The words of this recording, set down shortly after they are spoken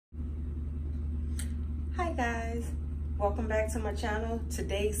Hi guys, welcome back to my channel.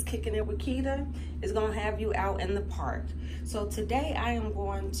 Today's Kicking It with Keda is gonna have you out in the park. So today I am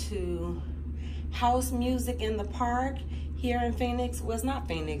going to house music in the park here in Phoenix. Well, it's not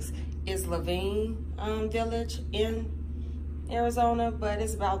Phoenix, it's Levine Village in Arizona, but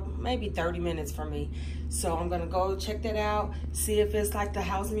it's about maybe 30 minutes from me. So I'm gonna go check that out, see if it's like the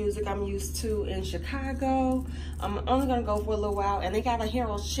house music I'm used to in Chicago. I'm only gonna go for a little while, and they got a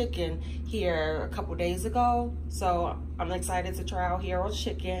Harold's Chicken here a couple days ago. So I'm excited to try out Harold's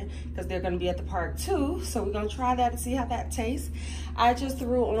Chicken because they're gonna be at the park too. So we're gonna try that and see how that tastes. I just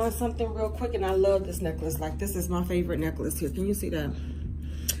threw on something real quick, and I love this necklace. Like, this is my favorite necklace here. Can you see that?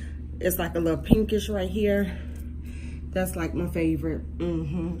 It's like a little pinkish right here. That's like my favorite.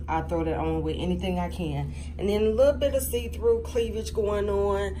 I throw that on with anything I can. And then a little bit of see-through cleavage going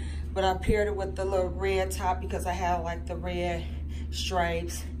on, but I paired it with the little red top because I have like the red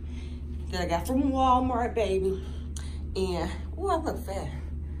stripes that I got from Walmart, baby. And, ooh, I look fat.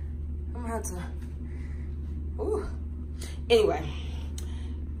 I'm gonna have to, ooh. Anyway,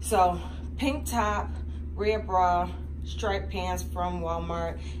 so pink top, red bra, striped pants from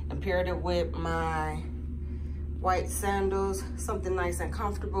Walmart, and paired it with my white sandals, something nice and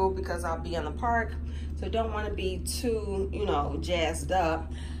comfortable because I'll be in the park. So don't want to be too, you know, jazzed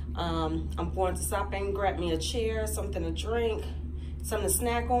up. I'm going to stop and grab me a chair, something to drink, something to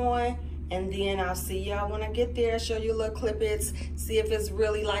snack on, and then I'll see y'all when I get there, show you little clippets, see if it's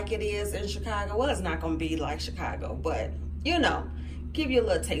really like it is in Chicago. Well, it's not gonna be like Chicago, but you know, give you a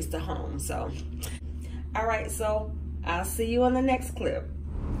little taste of home. So, all right, so I'll see you on the next clip.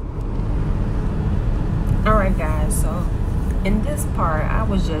 Alright guys, so in this part, I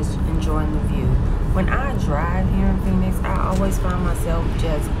was just enjoying the view. When I drive here in Phoenix, I always find myself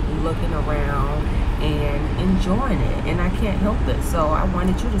just looking around and enjoying it, and I can't help it. So I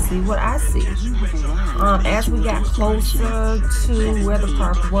wanted you to see what I see. As we got closer to where the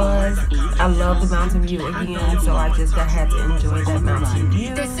park was, I love the mountain view again, so I just had to enjoy that mountain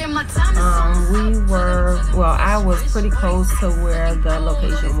view. I was pretty close to where the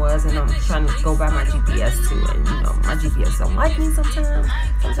location was, and I'm trying to go by my GPS too, and you know, my GPS don't like me sometimes.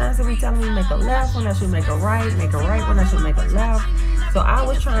 Sometimes it be telling me make a left when I should make a right when I should make a left. So I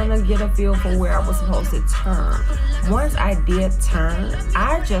was trying to get a feel for where I was supposed to turn. Once I did turn,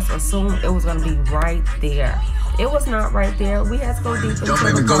 I just assumed it was gonna be right there. It was not right there. We had to go deep into the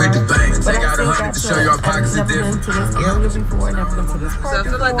park, but I still got to, I've never been to this area before, never been to this park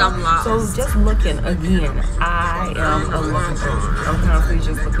before. So just looking again, I am a looker. I'm constantly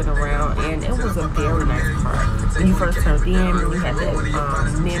just looking around, and it was a very nice park. When you first turned in, you had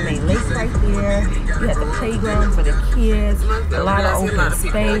that man-made lake right there. You had the playground for the kids, a lot of open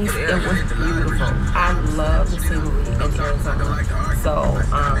space. It was beautiful. I love the scenery in Arizona. So,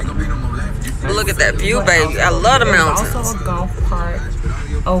 look at that view, baby. I love the mountains. There's also a golf park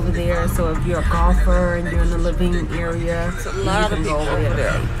over there. So if you're a golfer and you're in the Levine area, a lot of people over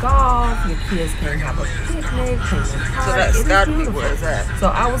there. Golf, your kids can have a picnic, so that's gotta be where it's at. So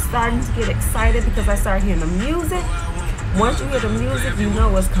I was starting to get excited because I started hearing the music. Once you hear the music, you know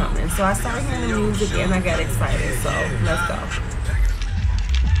what's coming. So I started hearing the music and I got excited. So let's go.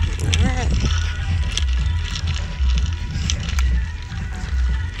 All right.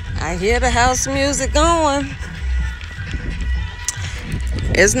 I hear the house music going.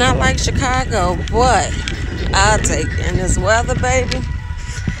 It's not like Chicago, but I'll take it. And this weather, baby.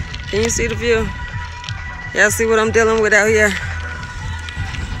 Can you see the view? Y'all see what I'm dealing with out here?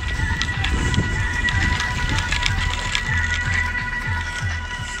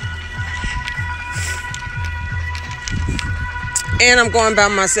 And I'm going by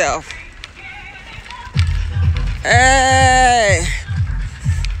myself. Hey!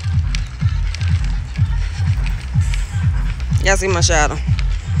 Y'all see my shadow?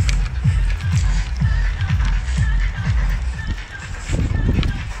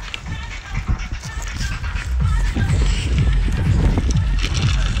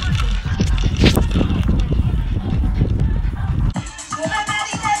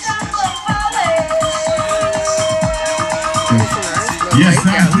 Yes,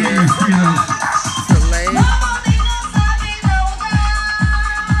 I'm here.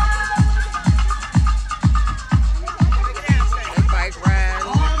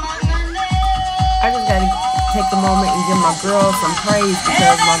 Take a moment and give my girl some praise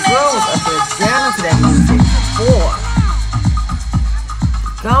because my girl was up there jamming to that music. Boy,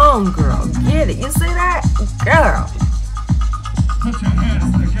 gone, girl, get it. You see that, girl? Put your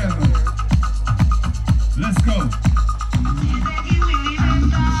hands together. Let's go.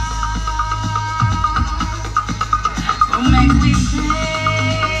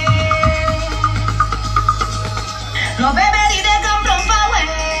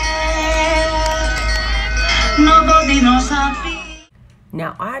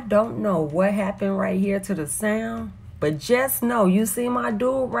 Now, I don't know what happened right here to the sound, but just know, you see my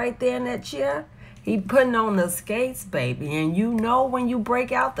dude right there in that chair? He putting on the skates, baby. And you know when you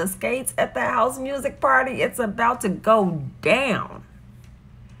break out the skates at the house music party, it's about to go down.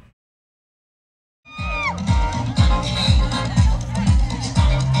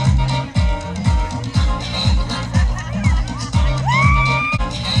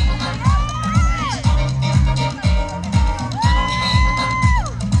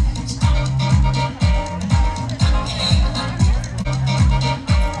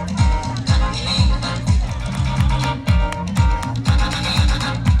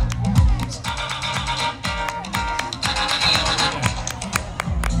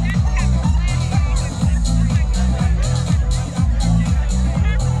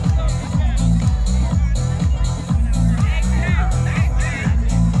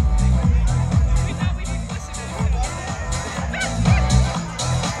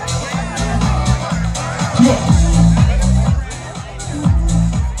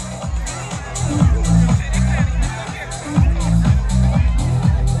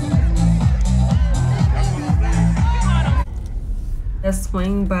 Let's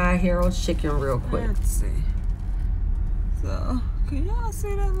swing by Harold's Chicken real quick. Let's see. So, can y'all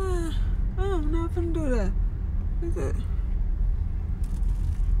see that line? I don't know if I can do that. Is it?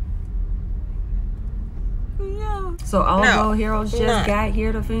 Yeah. So although Harold's just got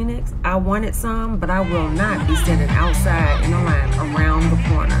here to Phoenix, I wanted some, but I will not be sitting outside in a line around the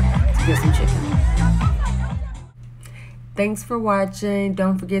corner to get some chicken. Thanks for watching.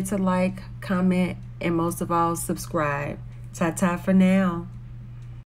 Don't forget to like, comment, and most of all, subscribe. Ta-ta for now.